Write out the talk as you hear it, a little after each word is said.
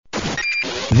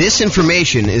This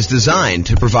information is designed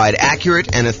to provide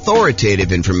accurate and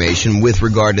authoritative information with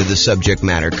regard to the subject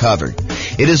matter covered.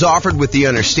 It is offered with the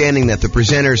understanding that the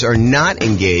presenters are not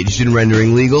engaged in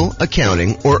rendering legal,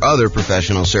 accounting, or other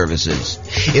professional services.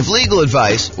 If legal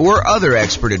advice or other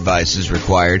expert advice is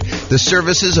required, the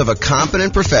services of a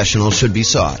competent professional should be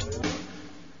sought.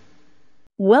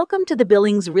 Welcome to the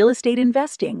Billings Real Estate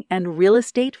Investing and Real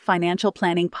Estate Financial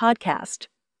Planning Podcast.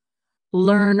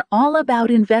 Learn all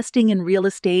about investing in real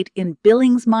estate in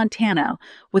Billings, Montana,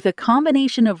 with a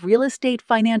combination of real estate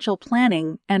financial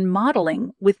planning and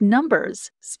modeling with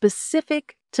numbers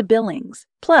specific to Billings,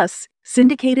 plus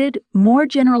syndicated, more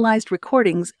generalized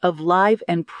recordings of live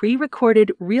and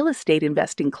pre-recorded real estate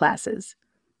investing classes.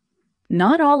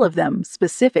 Not all of them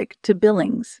specific to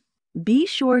Billings. Be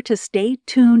sure to stay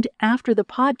tuned after the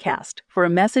podcast for a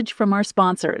message from our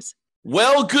sponsors.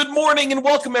 Well, good morning and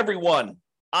welcome, everyone.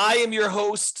 I am your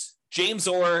host, James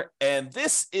Orr, and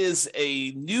this is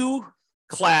a new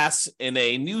class in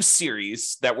a new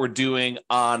series that we're doing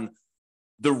on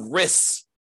the risks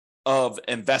of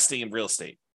investing in real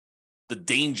estate, the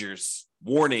dangers,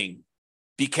 warning,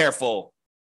 be careful,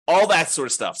 all that sort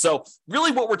of stuff. So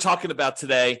really what we're talking about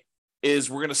today is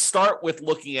we're going to start with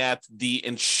looking at the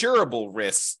insurable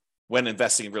risks when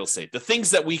investing in real estate, the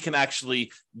things that we can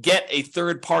actually get a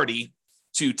third party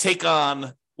to take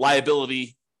on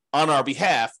liability on our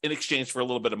behalf in exchange for a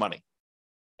little bit of money.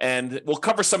 And we'll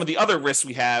cover some of the other risks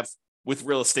we have with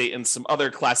real estate in some other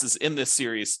classes in this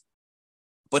series.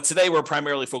 But today we're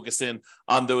primarily focused in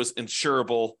on those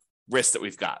insurable risks that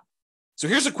we've got. So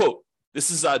here's a quote. This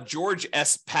is George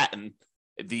S. Patton,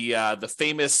 the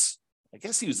famous, I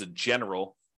guess he was a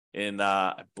general in,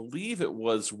 I believe it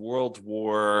was World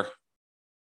War,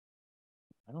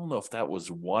 I don't know if that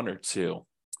was 1 or 2.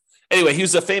 Anyway, he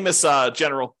was a famous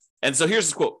general. And so here's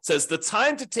the quote. It says, "The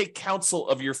time to take counsel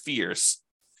of your fears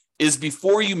is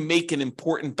before you make an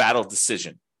important battle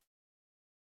decision.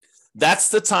 That's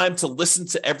the time to listen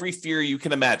to every fear you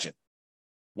can imagine.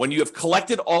 When you have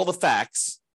collected all the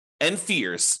facts and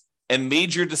fears and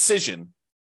made your decision,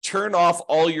 turn off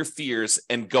all your fears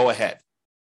and go ahead."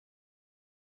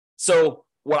 So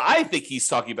what I think he's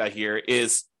talking about here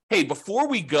is, hey, before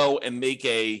we go and make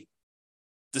a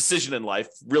decision in life,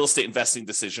 real estate investing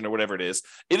decision or whatever it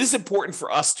is important for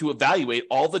us to evaluate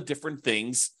all the different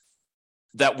things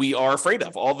that we are afraid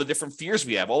of, all the different fears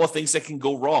we have, all the things that can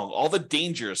go wrong, all the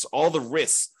dangers, all the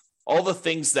risks, all the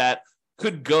things that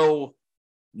could go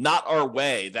not our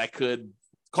way, that could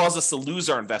cause us to lose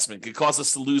our investment, could cause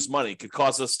us to lose money, could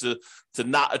cause us to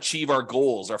not achieve our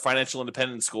goals, our financial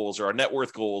independence goals, or our net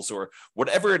worth goals, or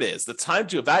whatever it is. The time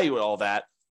to evaluate all that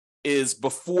is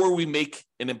before we make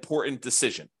an important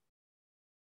decision,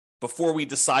 before we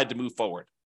decide to move forward.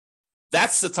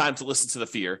 That's the time to listen to the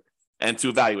fear and to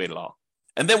evaluate it all.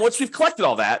 And then once we've collected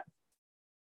all that,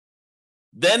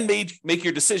 then make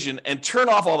your decision and turn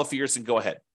off all the fears and go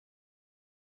ahead.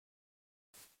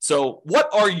 So what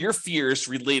are your fears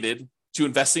related to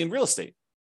investing in real estate?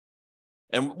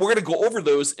 And we're going to go over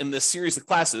those in this series of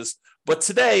classes. But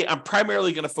today, I'm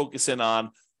primarily going to focus in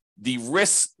on the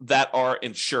risks that are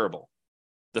insurable,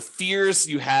 the fears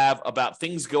you have about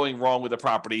things going wrong with a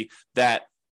property that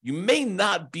you may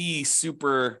not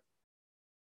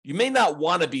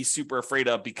want to be super afraid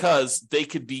of because they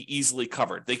could be easily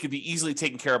covered. They could be easily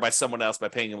taken care of by someone else by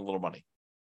paying them a little money.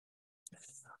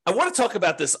 I want to talk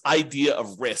about this idea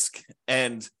of risk,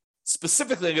 and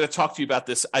specifically, I'm going to talk to you about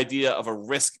this idea of a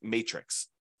risk matrix.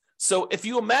 So if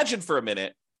you imagine for a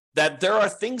minute that there are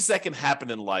things that can happen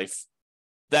in life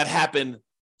that happen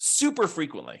super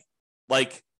frequently,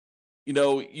 like,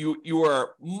 you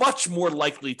are much more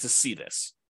likely to see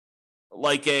this,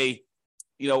 like an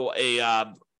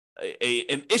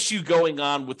issue going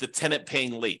on with the tenant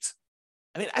paying late.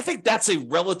 I mean, I think that's a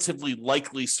relatively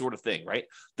likely sort of thing, right?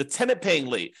 The tenant paying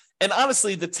late. And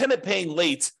honestly, the tenant paying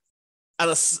late on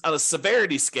a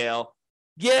severity scale,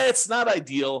 yeah, it's not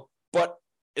ideal, but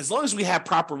as long as we have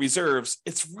proper reserves,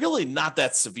 it's really not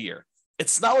that severe.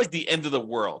 It's not like the end of the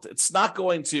world. It's not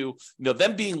going to,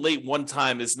 them being late one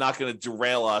time is not going to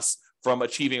derail us from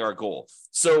achieving our goal.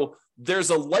 So there's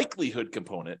a likelihood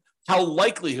component,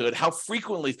 how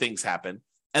frequently things happen,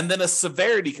 and then a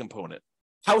severity component,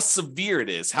 how severe it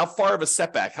is, how far of a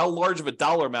setback, how large of a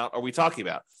dollar amount are we talking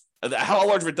about, how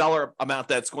large of a dollar amount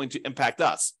that's going to impact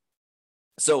us.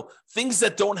 So things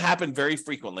that don't happen very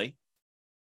frequently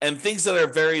and things that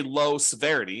are very low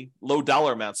severity, low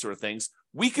dollar amount sort of things,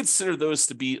 we consider those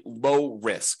to be low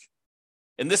risk.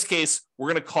 In this case, we're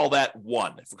going to call that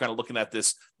 1. If we're kind of looking at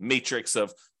this matrix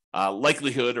of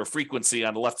likelihood or frequency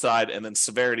on the left side and then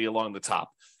severity along the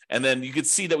top. And then you can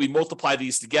see that we multiply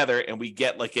these together and we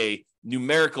get like a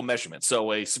numerical measurement.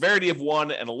 So a severity of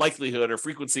 1 and a likelihood or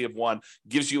frequency of 1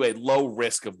 gives you a low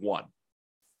risk of 1.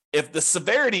 If the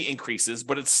severity increases,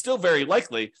 but it's still very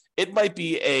likely, it might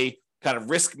be a kind of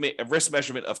risk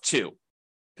measurement of 2,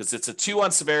 because it's a 2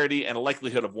 on severity and a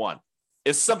likelihood of 1.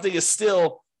 If something is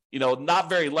still, not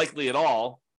very likely at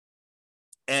all,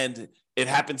 and it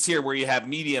happens here where you have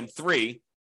medium 3,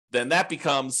 then that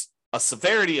becomes a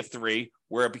severity of 3,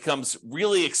 where it becomes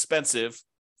really expensive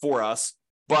for us,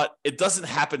 but it doesn't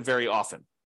happen very often.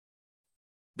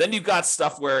 Then you've got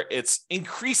stuff where it's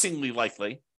increasingly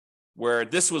likely, where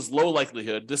this was low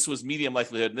likelihood, this was medium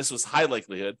likelihood, and this was high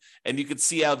likelihood, and you can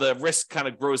see how the risk kind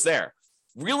of grows there.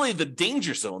 Really, the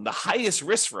danger zone, the highest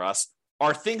risk for us,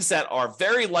 are things that are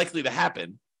very likely to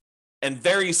happen and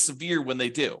very severe when they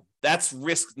do. That's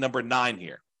risk number 9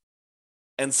 here.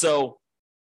 And so,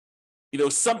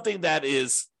 something that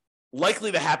is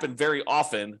likely to happen very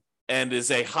often and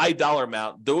is a high dollar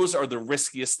amount, those are the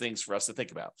riskiest things for us to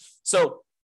think about. So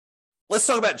let's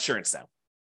talk about insurance now.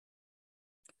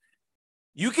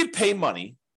 You could pay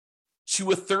money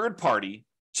to a third party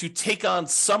to take on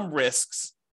some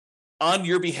risks on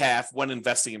your behalf when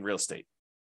investing in real estate.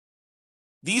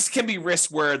 These can be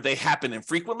risks where they happen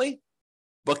infrequently,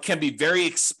 but can be very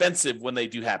expensive when they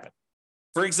do happen.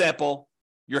 For example,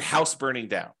 your house burning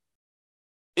down.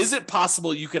 Is it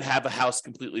possible you could have a house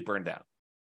completely burned down?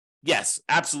 Yes,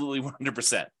 absolutely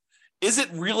 100%. Is it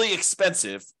really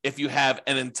expensive if you have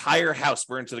an entire house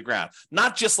burned to the ground?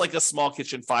 Not just like a small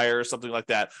kitchen fire or something like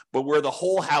that, but where the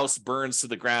whole house burns to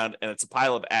the ground and it's a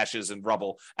pile of ashes and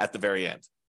rubble at the very end.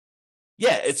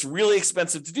 Yeah, it's really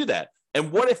expensive to do that.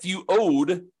 And what if you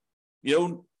owed,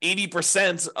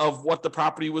 80% of what the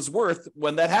property was worth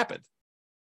when that happened?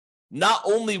 Not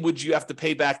only would you have to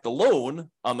pay back the loan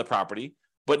on the property,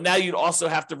 but now you'd also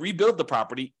have to rebuild the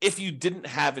property if you didn't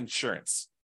have insurance.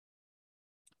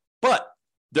 But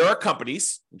there are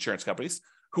insurance companies,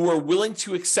 who are willing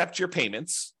to accept your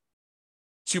payments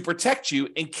to protect you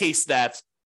in case that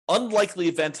unlikely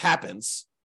event happens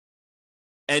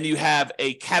and you have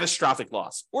a catastrophic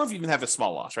loss, or if you even have a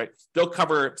small loss, right? They'll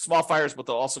cover small fires, but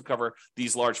they'll also cover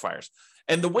these large fires.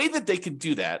 And the way that they can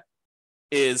do that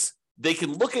is they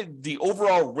can look at the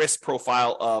overall risk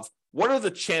profile of what are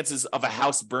the chances of a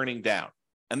house burning down.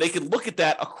 And they can look at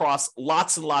that across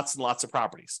lots and lots and lots of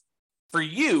properties. For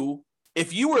you,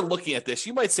 if you were looking at this,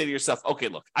 you might say to yourself, okay,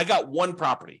 look, I got one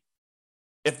property.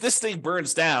 If this thing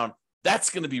burns down, that's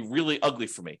going to be really ugly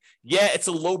for me. Yeah, it's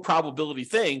a low probability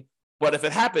thing, but if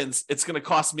it happens, it's going to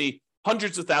cost me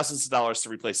hundreds of thousands of dollars to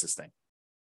replace this thing.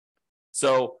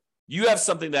 So you have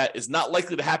something that is not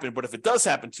likely to happen, but if it does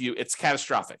happen to you, it's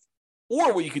catastrophic.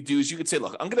 Or what you could do is you could say,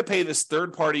 look, I'm going to pay this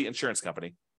third-party insurance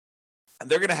company, and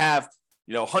they're going to have,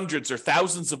 hundreds or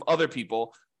thousands of other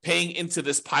people paying into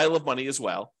this pile of money as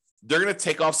well. They're going to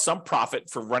take off some profit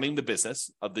for running the business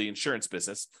of the insurance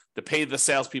business, to pay the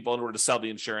salespeople in order to sell the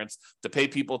insurance, to pay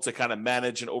people to kind of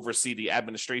manage and oversee the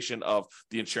administration of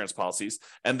the insurance policies,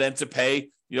 and then to pay,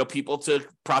 people to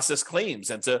process claims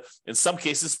and to, in some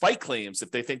cases, fight claims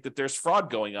if they think that there's fraud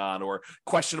going on or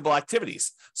questionable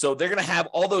activities. So they're going to have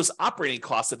all those operating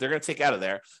costs that they're going to take out of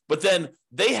there. But then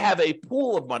they have a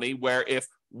pool of money where if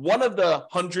one of the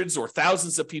hundreds or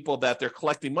thousands of people that they're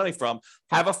collecting money from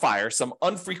have a fire, some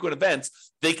infrequent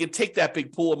events, they can take that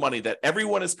big pool of money that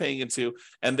everyone is paying into,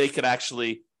 and they could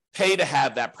actually pay to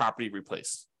have that property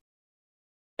replaced.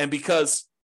 And because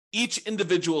each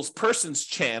individual's person's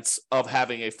chance of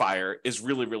having a fire is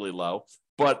really, really low,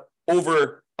 but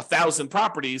over 1,000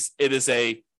 properties, it is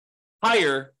a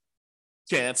higher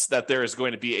chance that there is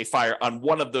going to be a fire on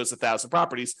one of those 1,000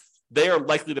 properties, they are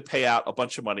likely to pay out a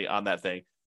bunch of money on that thing.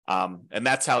 And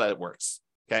that's how that works.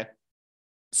 Okay.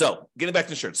 So getting back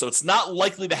to insurance. So it's not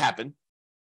likely to happen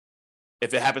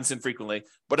if it happens infrequently,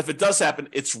 but if it does happen,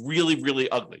 it's really,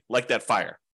 really ugly, like that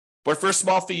fire. But for a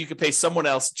small fee, you can pay someone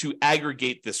else to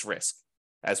aggregate this risk,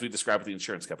 as we described with the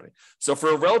insurance company. So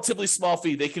for a relatively small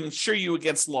fee, they can insure you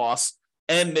against loss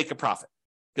and make a profit,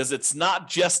 because it's not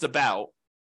just about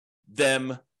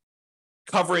them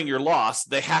covering your loss.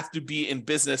 They have to be in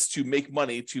business to make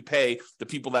money to pay the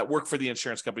people that work for the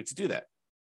insurance company to do that.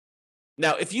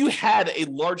 Now, if you had a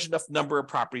large enough number of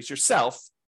properties yourself,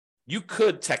 you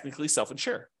could technically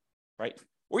self-insure, right?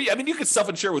 Or you could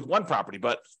self-insure with one property,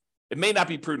 but it may not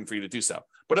be prudent for you to do so.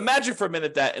 But imagine for a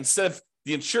minute that instead of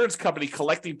the insurance company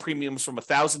collecting premiums from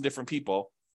 1,000 different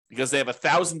people, because they have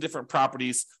 1,000 different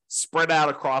properties spread out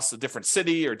across a different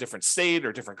city or different state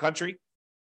or different country,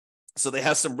 so they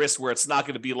have some risk where it's not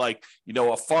going to be like,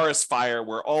 a forest fire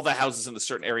where all the houses in a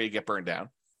certain area get burned down.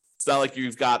 It's not like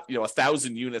you've got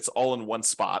 1,000 units all in one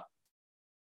spot.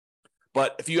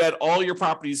 But if you had all your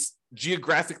properties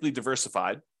geographically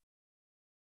diversified,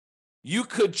 you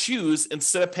could choose,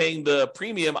 instead of paying the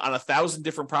premium on 1,000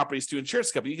 different properties to an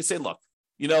insurance company, you can say, look,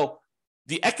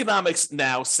 the economics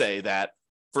now say that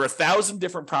for 1,000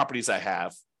 different properties I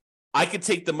have, I could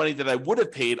take the money that I would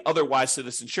have paid otherwise to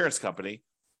this insurance company.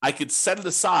 I could set it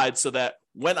aside so that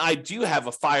when I do have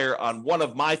a fire on one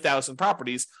of my 1,000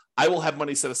 properties, I will have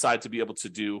money set aside to be able to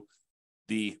do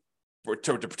to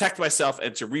protect myself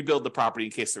and to rebuild the property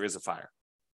in case there is a fire.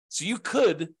 So you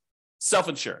could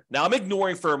self-insure. Now, I'm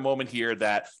ignoring for a moment here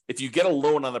that if you get a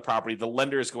loan on the property, the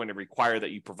lender is going to require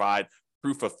that you provide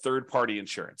proof of third-party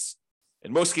insurance.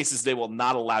 In most cases, they will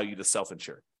not allow you to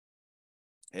self-insure.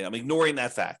 And I'm ignoring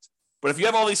that fact. But if you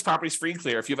have all these properties free and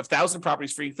clear, if you have 1,000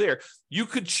 properties free and clear, you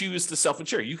could choose to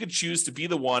self-insure. You could choose to be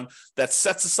the one that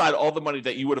sets aside all the money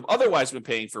that you would have otherwise been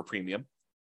paying for a premium,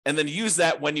 and then use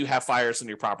that when you have fires on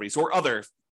your properties or other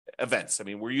events. I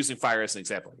mean, we're using fire as an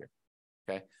example here.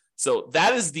 Okay. So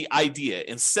that is the idea.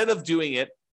 Instead of doing it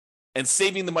and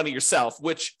saving the money yourself,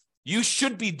 which you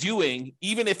should be doing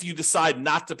even if you decide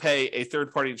not to pay a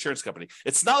third-party insurance company.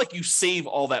 It's not like you save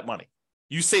all that money.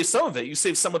 You save some of it. You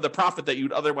save some of the profit that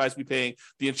you'd otherwise be paying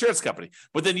the insurance company.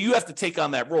 But then you have to take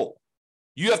on that role.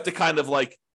 You have to kind of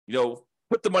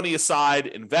put the money aside,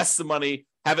 invest the money,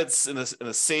 have it in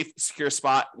a safe, secure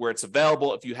spot where it's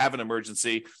available if you have an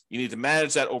emergency. You need to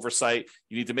manage that oversight.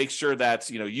 You need to make sure that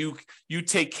you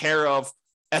take care of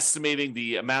estimating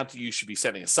the amount that you should be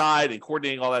setting aside and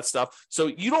coordinating all that stuff. So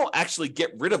you don't actually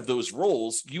get rid of those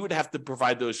roles. You would have to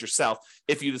provide those yourself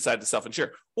if you decide to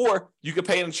self-insure. Or you could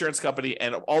pay an insurance company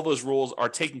and all those roles are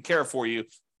taken care of for you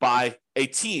by a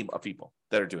team of people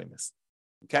that are doing this.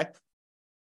 Okay?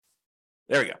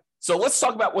 There we go. So let's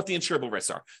talk about what the insurable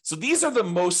risks are. So these are the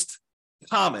most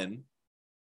common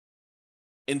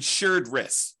insured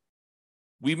risks.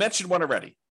 We mentioned one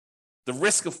already, the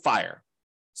risk of fire.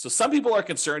 So some people are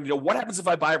concerned, what happens if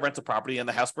I buy a rental property and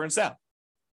the house burns down?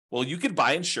 Well, you could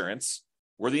buy insurance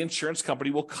where the insurance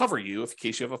company will cover you in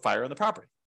case you have a fire on the property.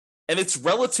 And it's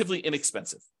relatively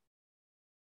inexpensive.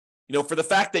 For the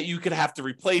fact that you could have to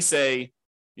replace a,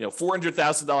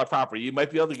 $400,000 property, you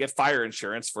might be able to get fire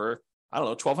insurance for,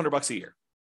 $1,200 a year.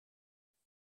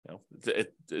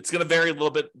 It's going to vary a little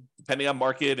bit depending on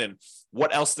market and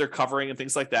what else they're covering and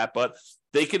things like that. But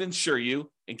they can insure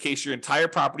you in case your entire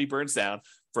property burns down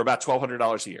for about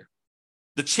 $1,200 a year.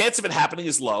 The chance of it happening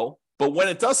is low, but when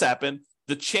it does happen,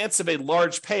 the chance of a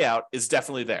large payout is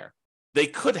definitely there. They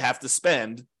could have to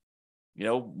spend,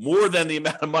 more than the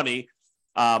amount of money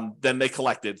than they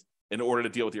collected in order to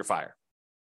deal with your fire.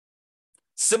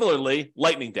 Similarly,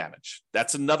 lightning damage.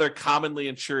 That's another commonly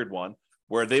insured one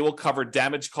where they will cover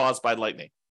damage caused by lightning.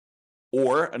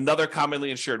 Or another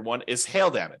commonly insured one is hail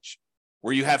damage,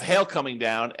 where you have hail coming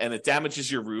down and it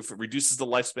damages your roof, it reduces the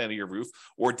lifespan of your roof,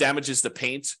 or damages the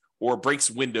paint, or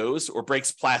breaks windows, or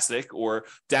breaks plastic, or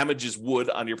damages wood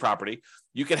on your property.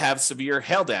 You can have severe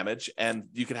hail damage, and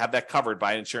you can have that covered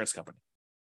by an insurance company.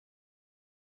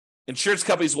 Insurance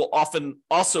companies will often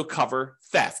also cover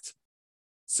theft.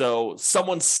 So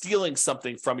someone stealing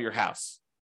something from your house,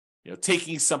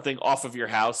 taking something off of your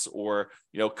house, or,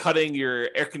 cutting your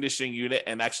air conditioning unit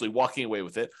and actually walking away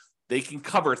with it. They can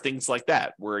cover things like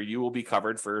that, where you will be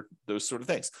covered for those sort of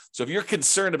things. So if you're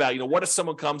concerned about, what if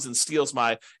someone comes and steals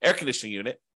my air conditioning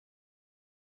unit,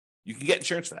 you can get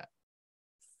insurance for that.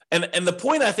 And the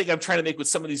point I think I'm trying to make with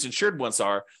some of these insured ones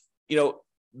are,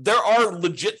 there are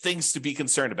legit things to be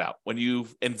concerned about when you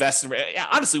invest in,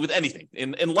 honestly, with anything.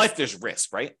 In life, there's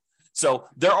risk, right? So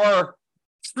there are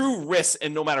true risks,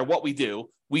 and no matter what we do,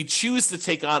 we choose to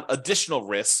take on additional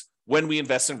risks when we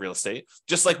invest in real estate,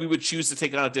 just like we would choose to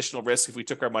take on additional risk if we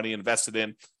took our money and invested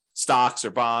in stocks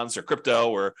or bonds or crypto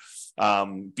or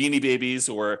Beanie Babies,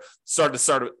 or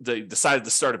decided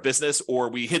to start a business, or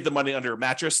we hid the money under a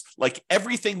mattress. Like,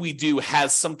 everything we do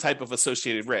has some type of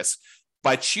associated risk.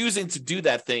 By choosing to do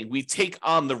that thing, we take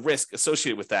on the risk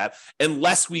associated with that,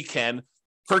 unless we can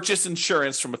purchase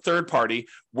insurance from a third party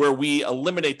where we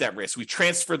eliminate that risk. We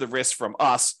transfer the risk from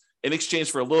us in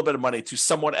exchange for a little bit of money to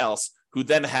someone else who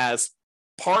then has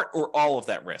part or all of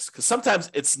that risk. Because sometimes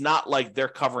it's not like they're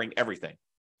covering everything.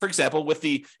 For example, with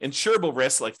the insurable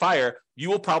risks like fire,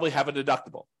 you will probably have a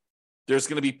deductible. There's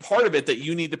going to be part of it that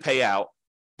you need to pay out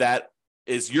that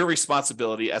is your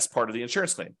responsibility as part of the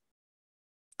insurance claim.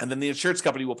 And then the insurance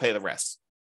company will pay the rest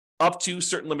up to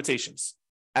certain limitations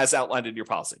as outlined in your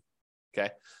policy. Okay.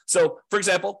 So, for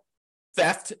example,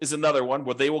 theft is another one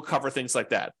where they will cover things like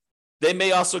that. They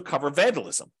may also cover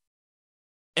vandalism.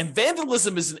 And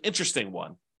vandalism is an interesting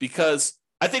one because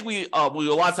I think we a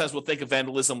lot of times we'll think of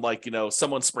vandalism like,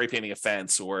 someone spray painting a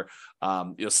fence or,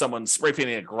 someone spray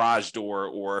painting a garage door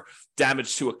or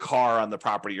damage to a car on the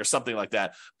property or something like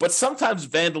that. But sometimes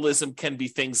vandalism can be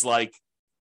things like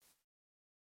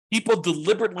people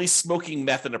deliberately smoking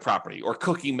meth in a property or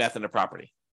cooking meth in a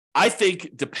property. I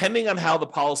think depending on how the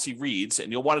policy reads, and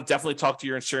you'll want to definitely talk to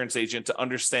your insurance agent to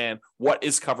understand what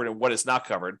is covered and what is not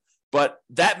covered, but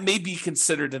that may be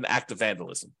considered an act of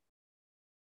vandalism.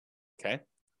 Okay?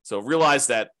 So realize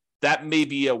that may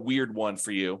be a weird one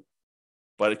for you,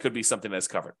 but it could be something that's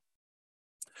covered.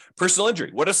 Personal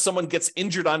injury. What if someone gets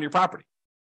injured on your property?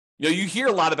 You hear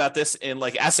a lot about this in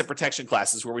like asset protection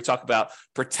classes where we talk about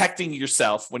protecting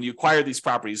yourself when you acquire these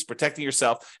properties, protecting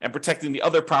yourself and protecting the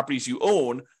other properties you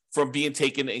own from being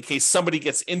taken in case somebody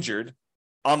gets injured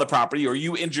on the property or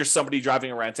you injure somebody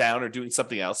driving around town or doing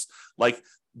something else. Like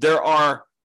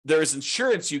there's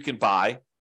insurance you can buy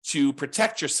to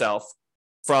protect yourself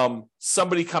from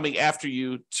somebody coming after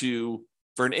you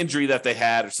for an injury that they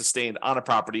had or sustained on a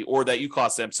property or that you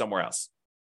caused them somewhere else.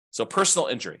 So personal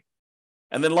injury.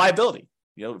 And then liability.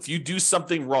 If you do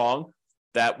something wrong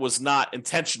that was not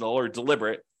intentional or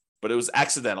deliberate, but it was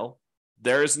accidental,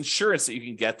 there is insurance that you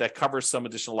can get that covers some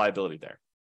additional liability there.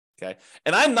 Okay.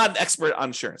 And I'm not an expert on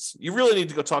insurance. You really need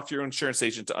to go talk to your insurance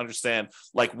agent to understand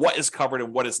like what is covered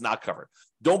and what is not covered.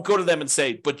 Don't go to them and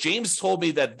say, but James told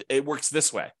me that it works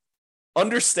this way.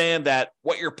 Understand that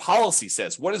what your policy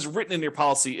says, what is written in your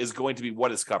policy is going to be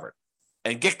what is covered.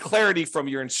 And get clarity from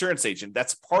your insurance agent.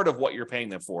 That's part of what you're paying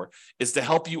them for, is to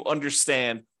help you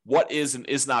understand what is and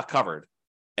is not covered.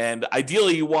 And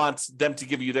ideally, you want them to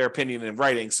give you their opinion in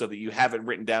writing so that you have it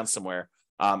written down somewhere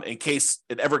in case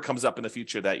it ever comes up in the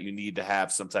future that you need to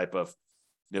have some type of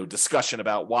discussion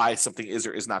about why something is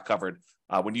or is not covered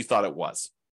when you thought it was.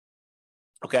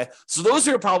 Okay, so those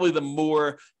are probably the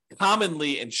more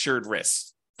commonly insured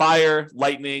risks: fire,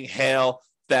 lightning, hail,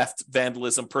 theft,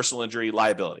 vandalism, personal injury,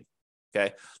 liability.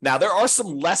 Okay. Now, there are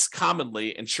some less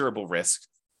commonly insurable risks.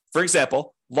 For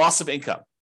example, loss of income.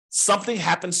 Something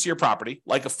happens to your property,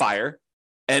 like a fire,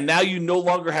 and now you no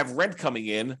longer have rent coming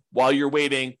in while you're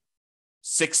waiting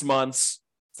 6 months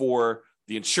for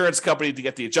the insurance company to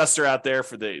get the adjuster out there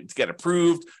to get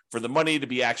approved, for the money to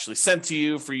be actually sent to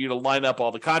you, for you to line up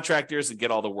all the contractors and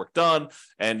get all the work done.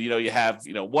 And, you have,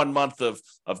 1 month of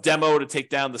demo to take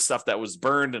down the stuff that was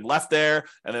burned and left there.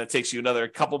 And then it takes you another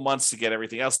couple months to get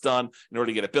everything else done in order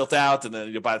to get it built out. And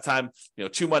then by the time,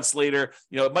 2 months later,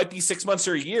 it might be 6 months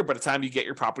or a year by the time you get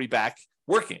your property back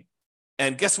working.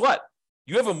 And guess what?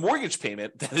 You have a mortgage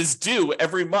payment that is due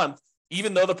every month,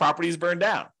 even though the property is burned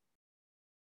down.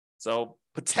 So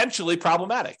potentially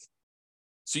problematic.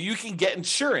 So you can get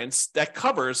insurance that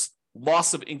covers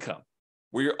loss of income,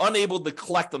 where you're unable to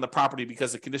collect on the property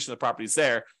because the condition of the property is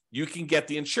there. You can get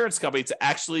the insurance company to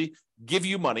actually give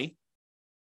you money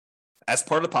as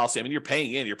part of the policy. I mean, you're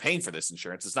paying for this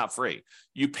insurance. It's not free.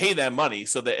 You pay them money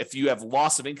so that if you have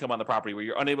loss of income on the property where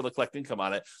you're unable to collect income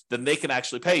on it, then they can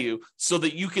actually pay you so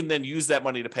that you can then use that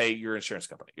money to pay your insurance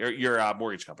company, your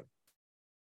mortgage company,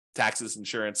 taxes,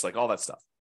 insurance, like all that stuff.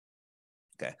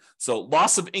 Okay, so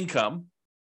loss of income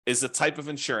is a type of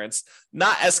insurance,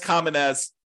 not as common as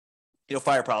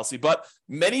fire policy, but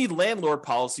many landlord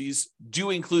policies do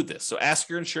include this. So ask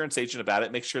your insurance agent about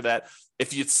it. Make sure that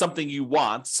if it's something you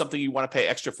want to pay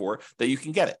extra for, that you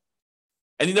can get it.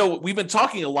 And we've been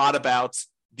talking a lot about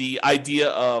the idea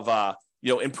of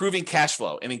improving cash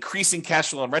flow and increasing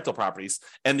cash flow on rental properties.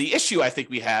 And the issue I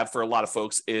think we have for a lot of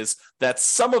folks is that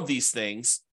some of these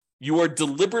things you are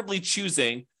deliberately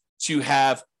choosing to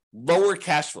have lower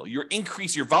cash flow. You're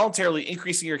voluntarily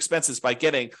increasing your expenses by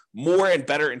getting more and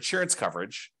better insurance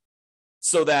coverage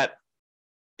so that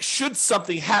should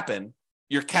something happen,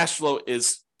 your cash flow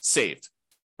is saved,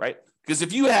 right? Because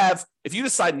if you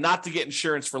decide not to get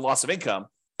insurance for loss of income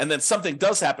and then something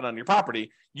does happen on your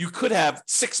property, you could have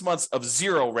 6 months of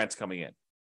zero rent coming in.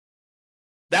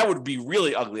 That would be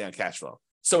really ugly on cash flow.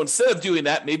 So instead of doing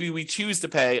that, maybe we choose to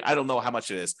pay, I don't know how much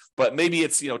it is, but maybe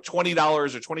it's $20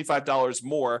 or $25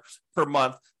 more per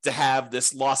month to have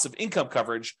this loss of income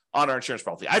coverage on our insurance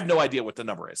policy. I have no idea what the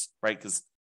number is, right? Because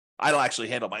I don't actually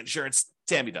handle my insurance.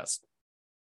 Tammy does.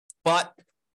 But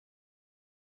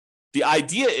the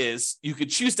idea is you could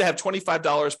choose to have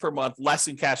 $25 per month less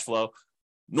in cash flow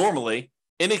normally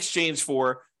in exchange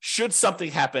for, should something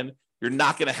happen, you're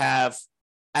not going to have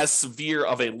as severe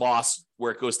of a loss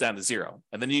where it goes down to zero.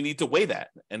 And then you need to weigh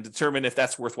that and determine if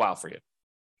that's worthwhile for you.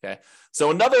 Okay.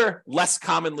 So another less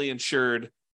commonly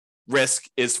insured risk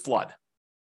is flood.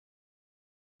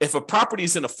 If a property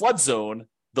is in a flood zone,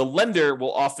 the lender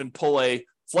will often pull a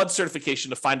flood certification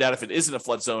to find out if it isn't a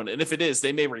flood zone. And if it is,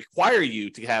 they may require you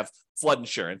to have flood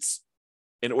insurance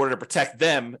in order to protect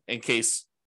them in case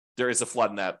there is a flood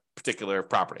in that particular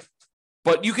property.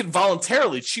 But you can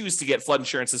voluntarily choose to get flood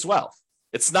insurance as well.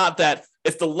 It's not that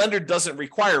if the lender doesn't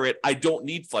require it, I don't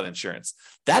need flood insurance.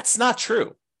 That's not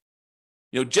true.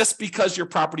 Just because your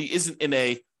property isn't in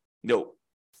a,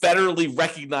 federally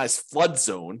recognized flood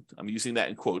zone, I'm using that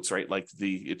in quotes, right? Like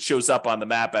it shows up on the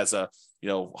map as a,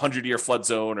 100-year flood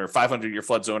zone or 500-year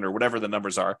flood zone or whatever the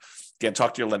numbers are. Again,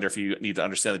 talk to your lender if you need to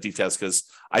understand the details, because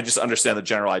I just understand the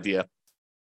general idea.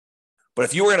 But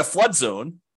if you were in a flood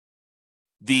zone,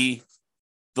 the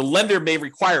lender may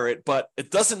require it, but it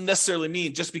doesn't necessarily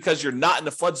mean just because you're not in the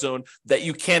flood zone that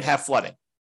you can't have flooding.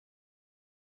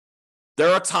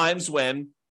 There are times when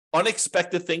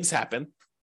unexpected things happen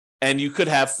and you could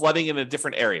have flooding in a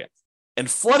different area. And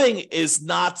flooding is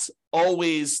not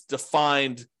always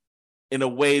defined in a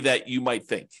way that you might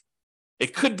think.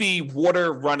 It could be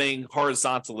water running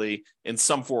horizontally in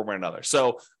some form or another.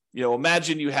 So,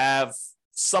 imagine you have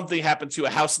something happen to a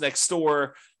house next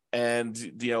door and,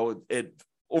 it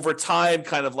over time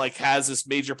kind of like has this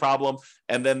major problem.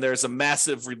 And then there's a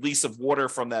massive release of water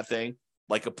from that thing,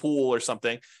 like a pool or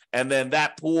something. And then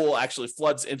that pool actually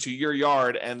floods into your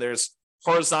yard and there's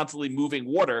horizontally moving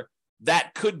water.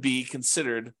 That could be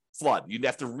considered flood. You'd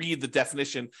have to read the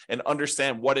definition and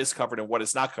understand what is covered and what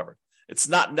is not covered. It's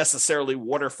not necessarily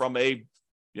water from a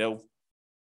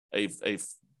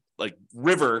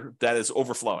river that is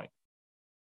overflowing.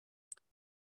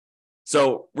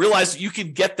 So realize you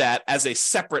can get that as a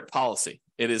separate policy.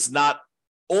 It is not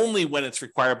only when it's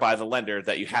required by the lender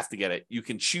that you have to get it. You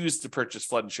can choose to purchase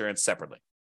flood insurance separately.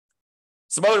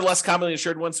 Some other less commonly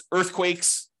insured ones,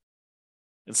 earthquakes.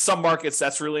 In some markets,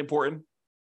 that's really important.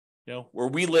 Where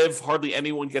we live, hardly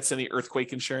anyone gets any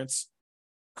earthquake insurance.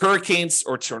 Hurricanes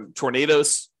or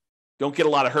tornadoes. Don't get a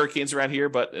lot of hurricanes around here,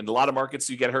 but in a lot of markets,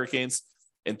 you get hurricanes.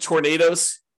 And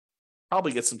tornadoes,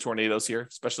 probably get some tornadoes here,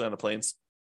 especially on the plains.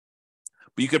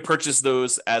 But you could purchase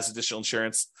those as additional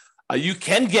insurance. You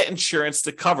can get insurance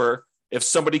to cover if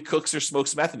somebody cooks or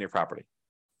smokes meth in your property.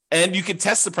 And you can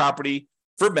test the property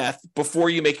for meth before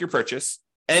you make your purchase.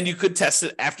 And you could test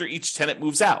it after each tenant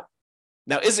moves out.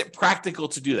 Now, is it practical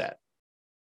to do that?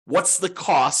 What's the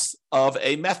cost of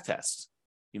a meth test?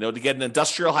 To get an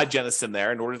industrial hygienist in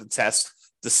there in order to test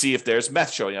to see if there's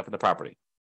meth showing up in the property.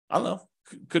 I don't know.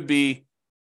 Could be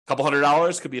a couple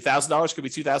 $100, could be $1,000, could be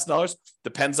 $2,000.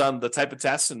 Depends on the type of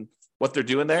test and what they're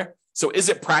doing there. So is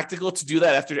it practical to do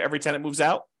that after every tenant moves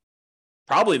out?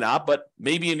 Probably not, but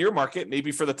maybe in your market,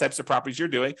 maybe for the types of properties you're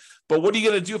doing. But what are you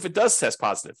going to do if it does test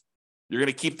positive? You're going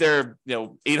to keep their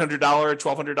 $800,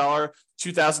 $1,200, $2,000,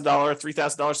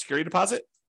 $3,000 security deposit?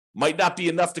 Might not be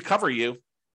enough to cover you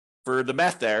for the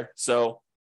meth there. So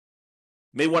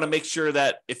may want to make sure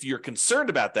that if you're concerned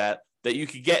about that you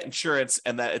can get insurance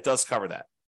and that it does cover that.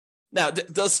 Now,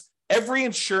 does every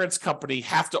insurance company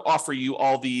have to offer you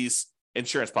all these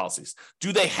insurance policies?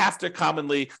 Do they have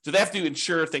to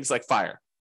insure things like fire?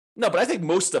 No, but I think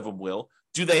most of them will.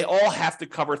 Do they all have to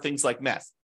cover things like meth?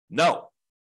 No.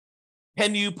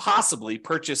 Can you possibly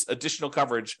purchase additional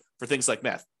coverage for things like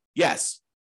meth? Yes.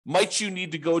 Might you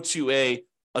need to go to a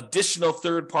additional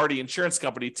third-party insurance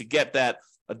company to get that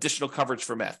additional coverage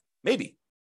for meth? Maybe.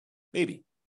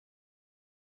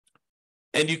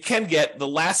 And you can get the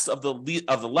last of the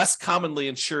less commonly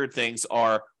insured things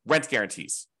are rent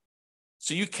guarantees.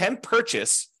 So you can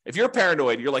purchase, if you're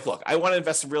paranoid, you're like, look, I want to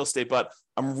invest in real estate, but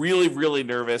I'm really, really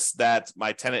nervous that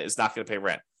my tenant is not going to pay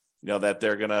rent. That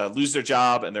they're going to lose their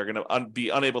job and they're going to be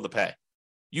unable to pay.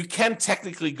 You can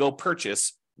technically go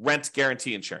purchase rent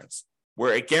guarantee insurance,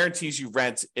 where it guarantees you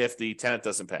rent if the tenant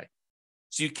doesn't pay.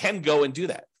 So you can go and do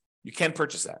that. You can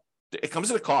purchase that. It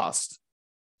comes at a cost.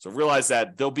 So realize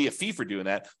that there'll be a fee for doing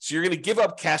that. So you're going to give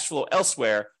up cash flow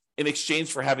elsewhere in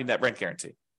exchange for having that rent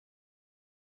guarantee.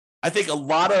 I think a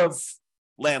lot of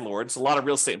landlords, a lot of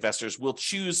real estate investors will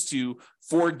choose to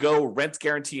forego rent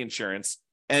guarantee insurance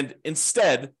and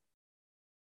instead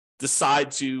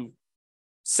decide to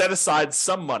set aside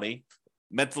some money,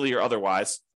 mentally or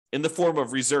otherwise, in the form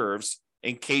of reserves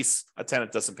in case a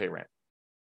tenant doesn't pay rent.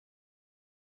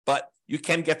 But you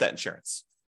can get that insurance.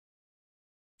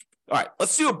 All right,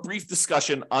 let's do a brief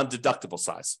discussion on deductible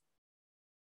size.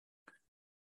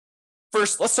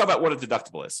 First, let's talk about what a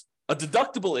deductible is. A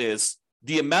deductible is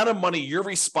the amount of money you're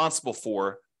responsible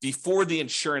for before the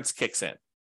insurance kicks in.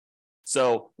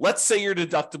 So let's say your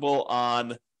deductible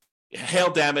on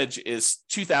hail damage is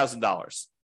 $2,000.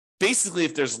 Basically,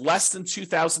 if there's less than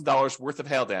 $2,000 worth of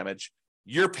hail damage,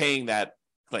 you're paying that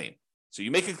claim. So you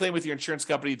make a claim with your insurance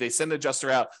company, they send an adjuster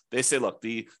out, they say, look,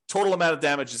 the total amount of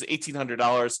damage is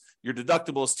 $1,800, your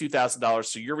deductible is $2,000,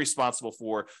 so you're responsible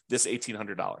for this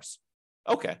 $1,800.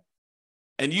 Okay.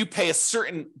 And you pay a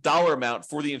certain dollar amount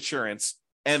for the insurance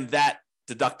and that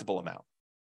deductible amount.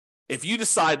 If you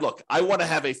decide, look, I want to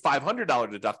have a $500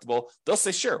 deductible, they'll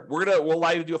say, sure, we'll allow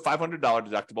you to do a $500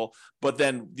 deductible, but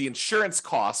then the insurance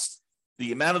cost,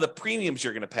 the amount of the premiums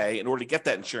you're going to pay in order to get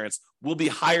that insurance will be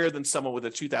higher than someone with a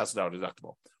 $2,000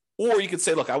 deductible. Or you could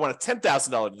say, look, I want a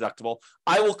 $10,000 deductible.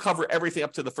 I will cover everything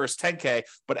up to the first 10K,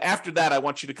 but after that, I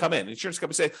want you to come in. The insurance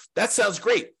company say, that sounds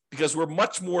great because we're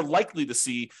much more likely to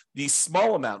see these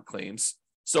small amount claims.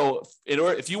 So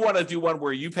if you want to do one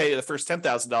where you pay the first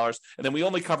 $10,000 and then we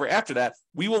only cover after that,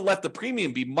 we will let the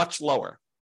premium be much lower.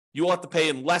 You will have to pay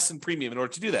in less in premium in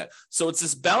order to do that. So it's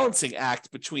this balancing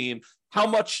act between how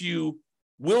much you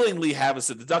willingly have as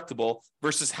a deductible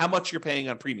versus how much you're paying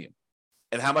on premium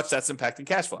and how much that's impacting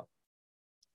cash flow.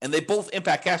 And they both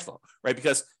impact cash flow, right?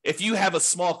 Because if you have a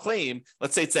small claim,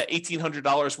 let's say it's that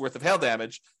 $1,800 worth of hail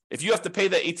damage, if you have to pay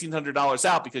that $1,800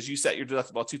 out because you set your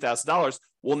deductible at $2,000,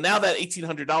 well, now that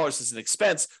 $1,800 is an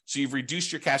expense, so you've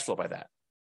reduced your cash flow by that.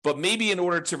 But maybe in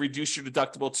order to reduce your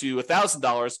deductible to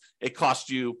 $1,000, it costs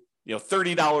you,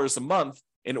 $30 a month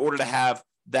in order to have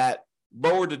that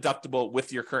lower deductible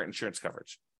with your current insurance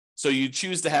coverage. So you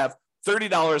choose to have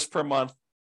 $30 per month,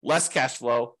 less cash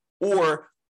flow, or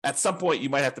at some point you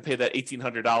might have to pay that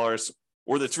 $1,800,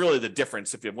 or that's really the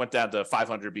difference. If it went down to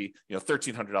 $500, be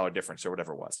 $1,300 difference or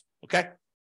whatever it was. Okay.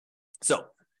 So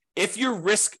if your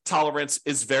risk tolerance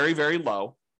is very, very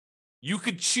low, you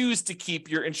could choose to keep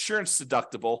your insurance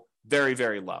deductible very,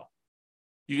 very low.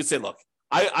 You could say, look,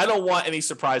 I don't want any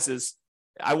surprises.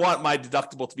 I want my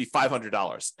deductible to be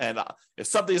 $500. And if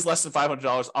something is less than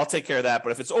 $500, I'll take care of that.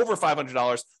 But if it's over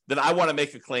 $500, then I want to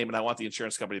make a claim and I want the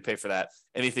insurance company to pay for that,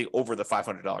 anything over the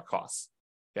 $500 costs.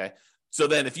 Okay. So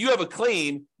then if you have a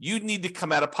claim, you need to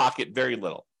come out of pocket very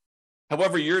little.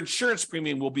 However, your insurance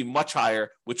premium will be much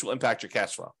higher, which will impact your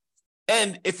cash flow.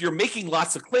 And if you're making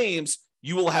lots of claims,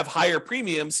 you will have higher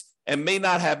premiums and may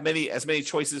not have as many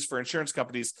choices for insurance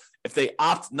companies if they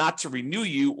opt not to renew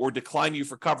you or decline you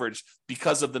for coverage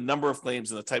because of the number of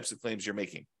claims and the types of claims you're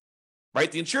making,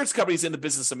 right? The insurance company is in the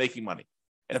business of making money.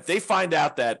 And if they find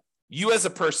out that you as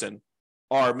a person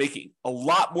are making a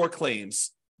lot more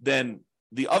claims than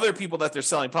the other people that they're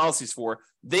selling policies for,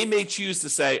 they may choose to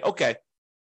say, okay,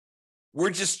 we're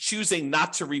just choosing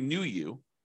not to renew you.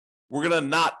 We're going to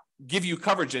not give you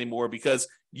coverage anymore because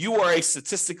you are a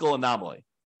statistical anomaly.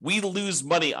 We lose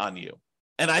money on you.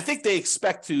 And I think they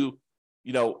expect to,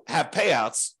 have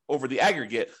payouts over the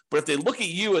aggregate. But if they look at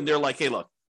you and they're like, hey, look,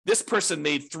 this person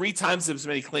made 3 times as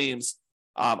many claims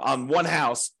on one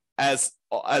house as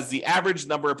the average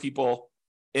number of people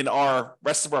in our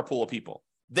rest of our pool of people,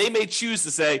 they may choose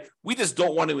to say, we just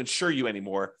don't want to insure you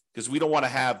anymore because we don't want to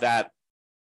have that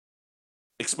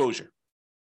exposure.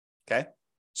 Okay.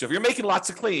 So if you're making lots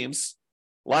of claims,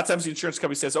 a lot of times the insurance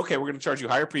company says, okay, we're going to charge you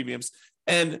higher premiums.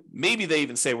 And maybe they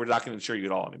even say, we're not going to insure you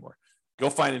at all anymore. Go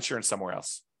find insurance somewhere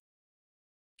else.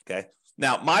 Okay.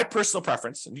 Now, my personal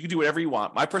preference, and you can do whatever you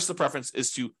want, my personal preference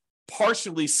is to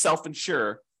partially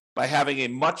self-insure by having a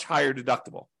much higher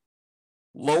deductible,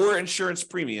 lower insurance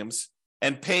premiums,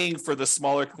 and paying for the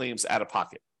smaller claims out of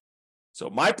pocket.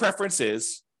 So my preference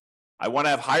is I want to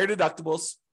have higher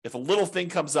deductibles. If a little thing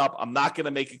comes up, I'm not going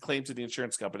to make a claim to the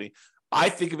insurance company. I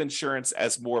think of insurance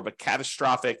as more of a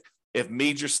catastrophic. If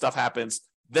major stuff happens,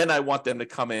 then I want them to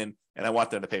come in and I want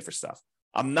them to pay for stuff.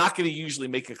 I'm not going to usually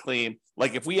make a claim.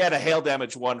 Like if we had a hail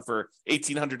damage one for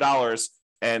 $1,800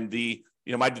 and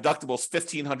my deductible is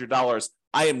 $1,500,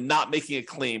 I am not making a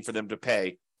claim for them to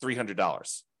pay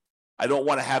 $300. I don't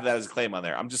want to have that as a claim on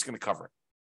there. I'm just going to cover it.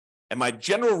 And my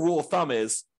general rule of thumb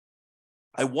is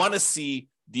I want to see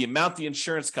the amount the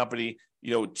insurance company,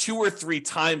 2 or 3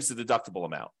 times the deductible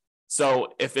amount.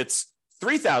 So if it's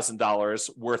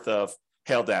 $3,000 worth of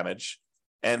hail damage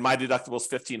and my deductible is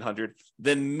 $1,500,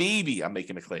 then maybe I'm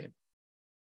making a claim.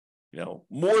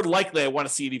 More likely I want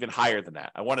to see it even higher than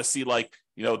that. I want to see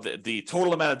the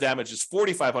total amount of damage is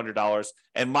 $4,500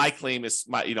 and my claim is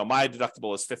my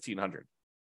deductible is $1,500.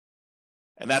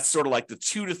 And that's sort of like the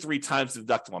 2 to 3 times the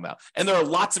deductible amount. And there are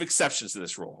lots of exceptions to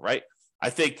this rule, right? I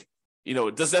think,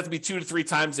 it doesn't have to be 2 to 3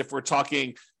 times if we're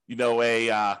talking,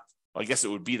 I guess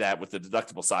it would be that with the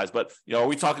deductible size, but, are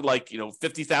we talking like,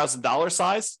 $50,000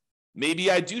 size? Maybe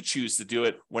I do choose to do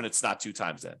it when it's not 2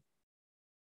 times in.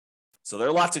 So there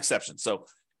are lots of exceptions. So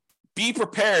be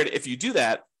prepared if you do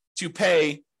that to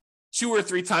pay 2 or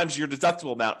 3 times your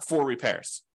deductible amount for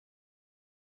repairs.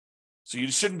 So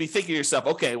you shouldn't be thinking to yourself,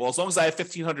 okay, well, as long as I have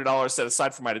 $1,500 set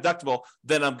aside for my deductible,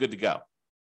 then I'm good to go.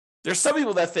 There's some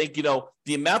people that think,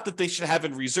 the amount that they should have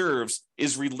in reserves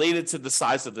is related to the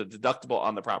size of the deductible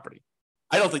on the property.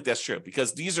 I don't think that's true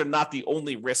because these are not the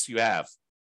only risks you have.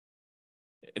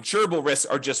 Insurable risks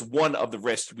are just one of the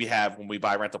risks we have when we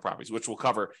buy rental properties, which we'll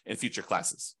cover in future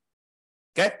classes.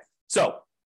 Okay, so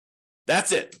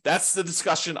that's it. That's the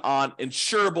discussion on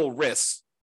insurable risks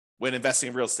when investing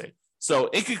in real estate. So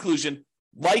in conclusion,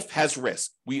 life has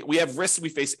risks. We have risks we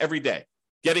face every day.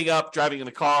 Getting up, driving in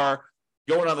the car,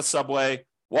 going on the subway,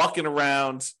 walking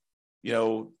around,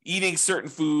 eating certain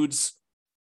foods,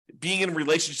 being in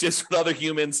relationships with other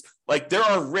humans. Like there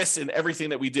are risks in everything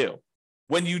that we do.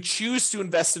 When you choose to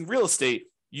invest in real estate,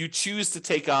 you choose to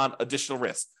take on additional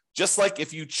risks. Just like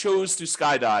if you chose to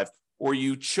skydive or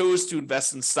you chose to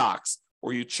invest in stocks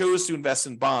or you chose to invest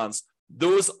in bonds,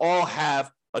 those all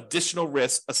have additional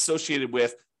risks associated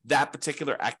with that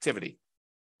particular activity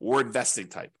or investing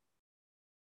type.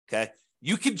 Okay.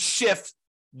 You can shift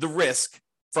the risk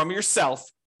from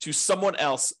yourself to someone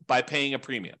else by paying a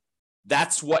premium.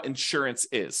 That's what insurance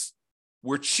is.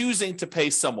 We're choosing to pay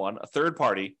someone, a third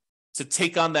party, to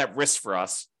take on that risk for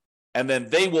us, and then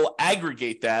they will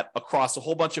aggregate that across a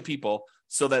whole bunch of people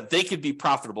so that they can be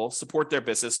profitable, support their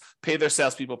business, pay their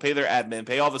salespeople, pay their admin,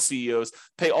 pay all the CEOs,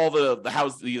 pay all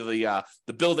the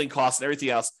building costs and everything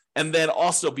else, and then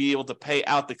also be able to pay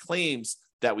out the claims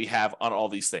that we have on all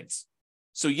these things.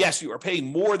 So yes, you are paying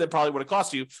more than probably what it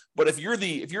costs you, but if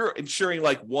you're insuring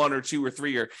like 1 or 2 or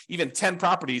 3 or even 10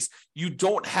 properties, you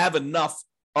don't have enough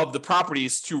of the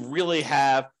properties to really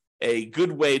have a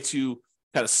good way to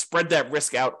kind of spread that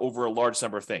risk out over a large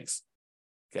number of things.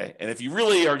 Okay. And if you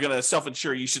really are going to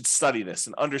self-insure, you should study this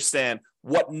and understand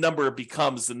what number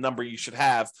becomes the number you should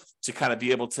have to kind of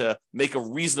be able to make a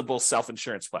reasonable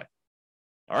self-insurance play.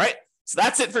 All right. So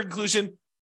that's it for conclusion.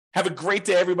 Have a great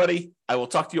day, everybody. I will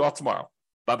talk to you all tomorrow.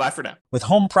 Bye-bye for now. With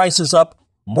home prices up,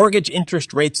 mortgage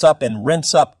interest rates up, and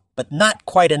rents up, but not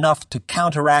quite enough to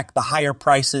counteract the higher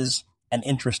prices and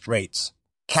interest rates.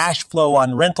 Cash flow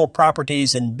on rental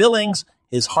properties and billings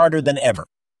is harder than ever.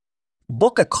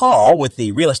 Book a call with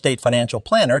the Real Estate Financial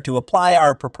Planner to apply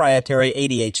our proprietary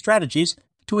 88 strategies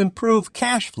to improve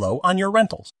cash flow on your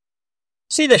rentals.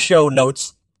 See the show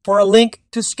notes for a link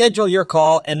to schedule your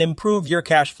call and improve your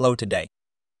cash flow today.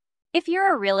 If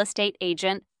you're a real estate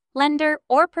agent, lender,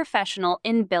 or professional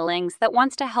in billings that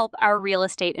wants to help our real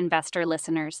estate investor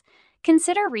listeners,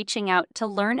 consider reaching out to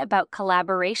learn about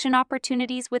collaboration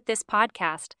opportunities with this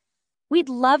podcast. We'd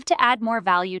love to add more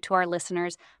value to our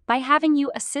listeners by having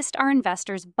you assist our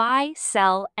investors buy,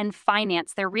 sell, and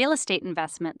finance their real estate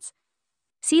investments.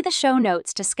 See the show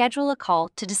notes to schedule a call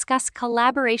to discuss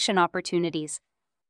collaboration opportunities.